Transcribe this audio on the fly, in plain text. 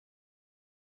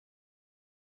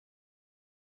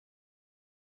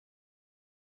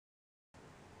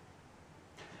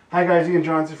Hi guys, Ian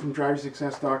Johnson from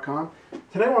driversuccess.com.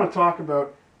 Today I want to talk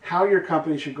about how your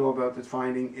company should go about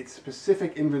defining its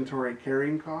specific inventory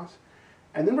carrying costs.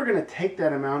 And then we're going to take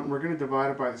that amount and we're going to divide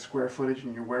it by the square footage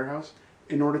in your warehouse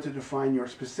in order to define your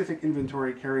specific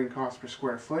inventory carrying cost per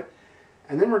square foot.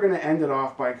 And then we're going to end it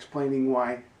off by explaining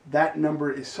why that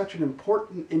number is such an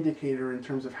important indicator in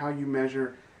terms of how you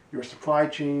measure your supply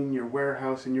chain, your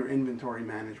warehouse, and your inventory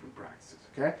management practices.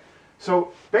 Okay?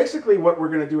 So basically what we're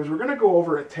going to do is we're going to go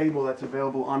over a table that's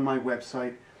available on my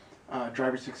website,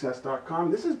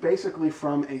 driversuccess.com. This is basically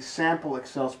from a sample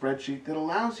Excel spreadsheet that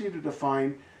allows you to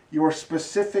define your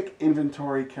specific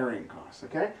inventory carrying costs.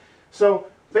 Okay? So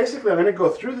basically I'm going to go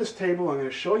through this table. I'm going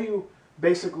to show you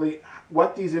basically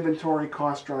what these inventory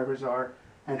cost drivers are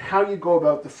and how you go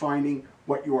about defining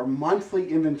what your monthly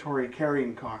inventory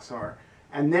carrying costs are,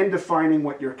 and then defining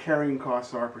what your carrying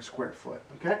costs are per square foot.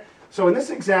 Okay? So in this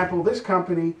example, this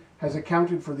company has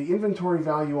accounted for the inventory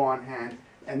value on hand,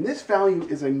 and this value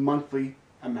is a monthly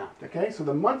amount. Okay? So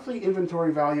the monthly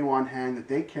inventory value on hand that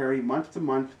they carry month to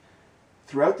month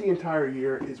throughout the entire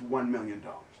year is $1 million.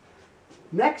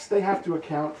 Next, they have to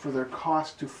account for their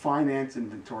cost to finance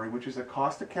inventory, which is the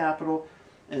cost of capital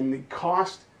and the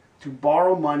cost to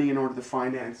borrow money in order to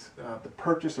finance the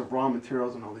purchase of raw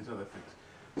materials and all these other things.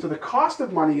 So the cost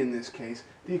of money in this case,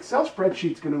 the Excel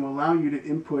spreadsheet is going to allow you to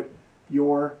input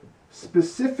your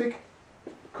specific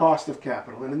cost of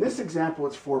capital. And in this example,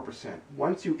 it's 4%.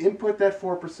 Once you input that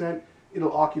 4%,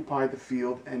 it'll occupy the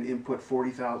field and input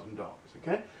 $40,000.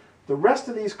 Okay? The rest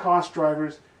of these cost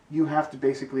drivers, you have to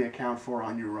basically account for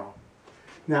on your own.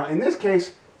 Now, in this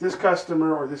case, this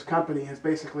customer or this company has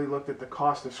basically looked at the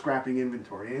cost of scrapping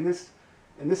inventory. In this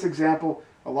example,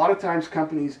 a lot of times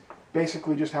companies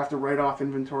basically just have to write off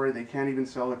inventory. They can't even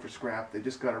sell it for scrap. They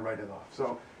just got to write it off.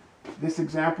 So this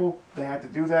example, they had to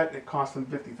do that. It cost them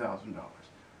 $50,000.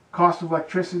 Cost of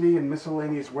electricity and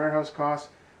miscellaneous warehouse costs,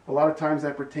 a lot of times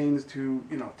that pertains to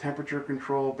temperature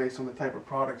control based on the type of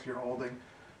products you're holding.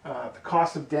 The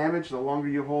cost of damage, the longer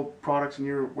you hold products in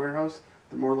your warehouse,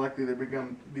 the more likely they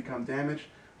become damaged.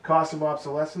 Cost of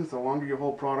obsolescence, the longer you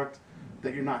hold product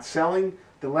that you're not selling,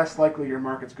 the less likely your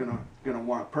market's going to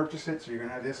want to purchase it, so you're going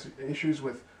to have issues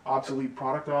with obsolete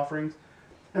product offerings.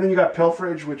 And then you got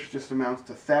pilferage, which just amounts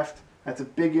to theft. That's a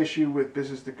big issue with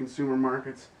business to consumer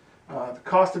markets. The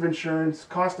cost of insurance,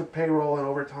 cost of payroll and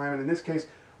overtime, and in this case,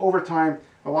 overtime,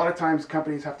 a lot of times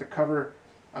companies have to cover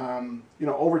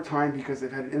overtime because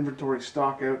they've had inventory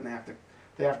stock out and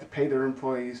they have to pay their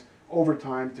employees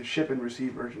overtime to ship and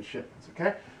receive urgent shipments.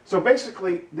 Okay? So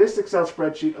basically, this Excel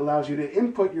spreadsheet allows you to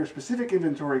input your specific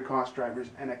inventory cost drivers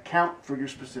and account for your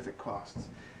specific costs.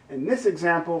 In this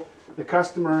example, the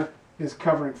customer is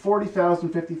covering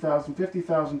 $40,000, $50,000,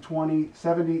 $50,000, $20,000,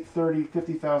 $70,000, $30,000,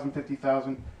 $50,000,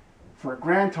 $50,000 for a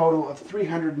grand total of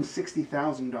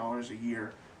 $360,000 a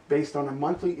year based on a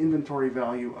monthly inventory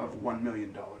value of $1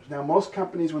 million. Now, most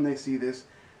companies, when they see this,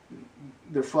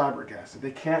 they're flabbergasted.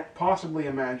 They can't possibly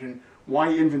imagine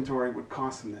why inventory would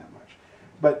cost them that much.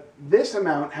 But this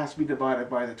amount has to be divided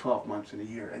by the 12 months in a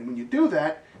year. And when you do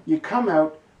that, you come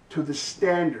out to the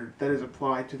standard that is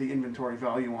applied to the inventory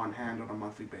value on hand on a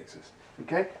monthly basis.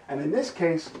 Okay? And in this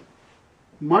case,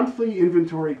 monthly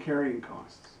inventory carrying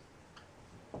costs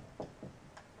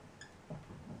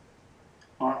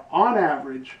are on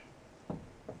average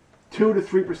 2 to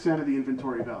 3% of the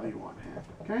inventory value on hand.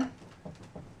 Okay?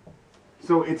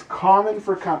 So it's common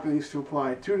for companies to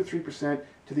apply 2 to 3%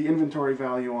 to the inventory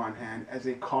value on hand as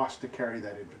a cost to carry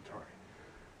that inventory.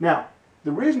 Now,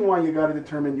 the reason why you got to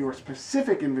determine your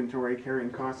specific inventory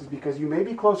carrying cost is because you may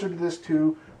be closer to this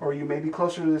 2, or you may be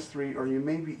closer to this 3, or you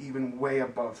may be even way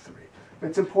above 3. But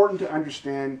it's important to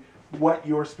understand what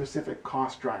your specific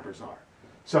cost drivers are.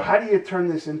 So how do you turn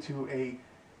this into a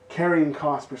carrying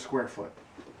cost per square foot?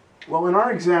 Well, in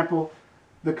our example,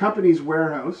 the company's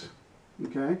warehouse,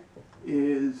 okay,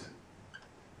 is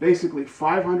basically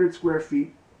 500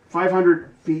 feet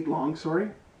long,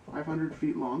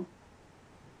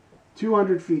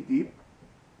 200 feet deep.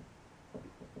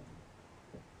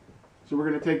 So we're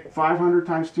going to take 500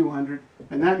 times 200,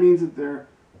 and that means that their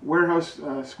warehouse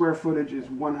square footage is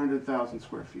 100,000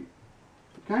 square feet.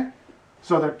 Okay?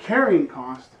 So their carrying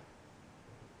cost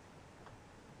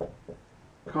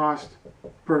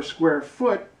per square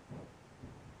foot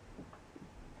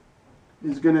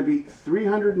is going to be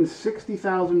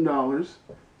 $360,000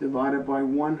 divided by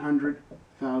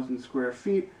 100,000 square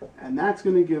feet, and that's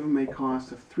going to give them a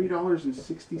cost of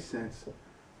 $3.60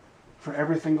 for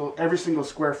every single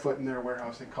square foot in their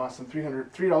warehouse. It costs them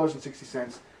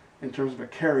 $3.60 in terms of a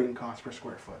carrying cost per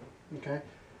square foot. Okay,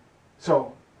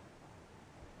 so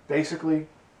basically,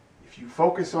 If you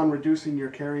focus on reducing your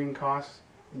carrying costs,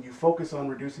 and you focus on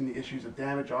reducing the issues of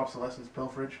damage, obsolescence,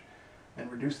 pilferage,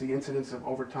 and reduce the incidence of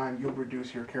overtime, you'll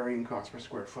reduce your carrying cost per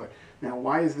square foot. Now,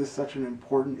 why is this such an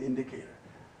important indicator?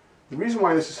 The reason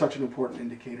why this is such an important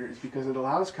indicator is because it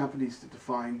allows companies to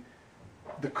define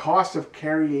the cost of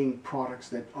carrying products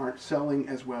that aren't selling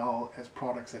as well as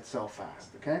products that sell fast,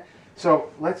 okay? So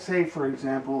let's say, for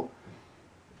example,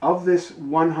 of this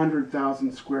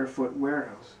 100,000 square foot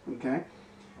warehouse, okay,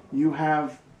 you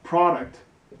have product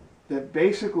that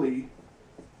basically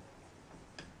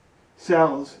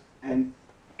sells, and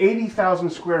 80,000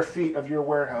 square feet of your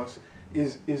warehouse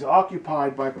is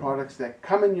occupied by products that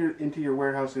come into your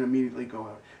warehouse and immediately go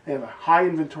out. They have a high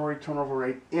inventory turnover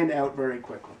rate, in, out very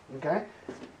quickly, okay?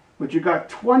 But you got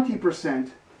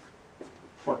 20%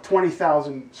 or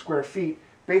 20,000 square feet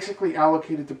basically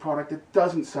allocated to product that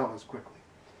doesn't sell as quickly.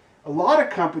 A lot of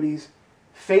companies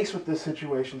faced with this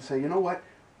situation say, you know what,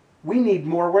 we need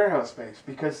more warehouse space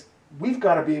because we've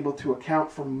got to be able to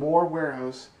account for more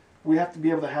warehouse. We have to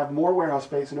be able to have more warehouse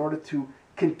space in order to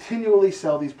continually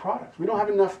sell these products. We don't have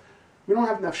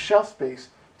enough shelf space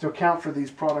to account for these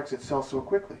products that sell so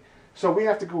quickly. So we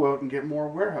have to go out and get more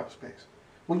warehouse space.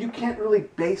 Well, you can't really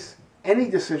base any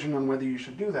decision on whether you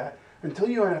should do that until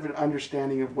you have an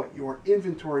understanding of what your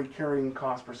inventory carrying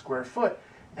cost per square foot,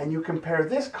 and you compare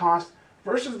this cost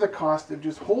versus the cost of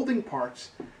just holding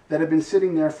parts that have been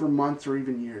sitting there for months or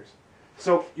even years.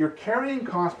 So your carrying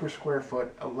cost per square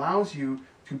foot allows you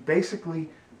to basically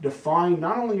define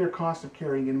not only your cost of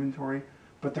carrying inventory,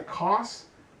 but the cost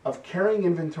of carrying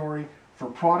inventory for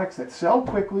products that sell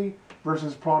quickly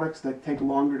versus products that take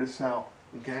longer to sell,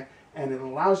 okay? And it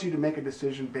allows you to make a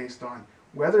decision based on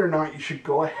whether or not you should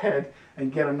go ahead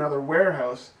and get another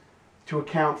warehouse to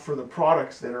account for the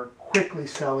products that are quickly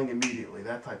selling immediately,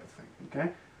 that type of thing,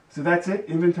 okay? So that's it,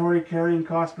 inventory carrying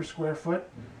cost per square foot.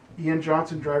 Ian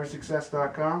Johnson,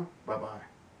 driversuccess.com. Bye-bye.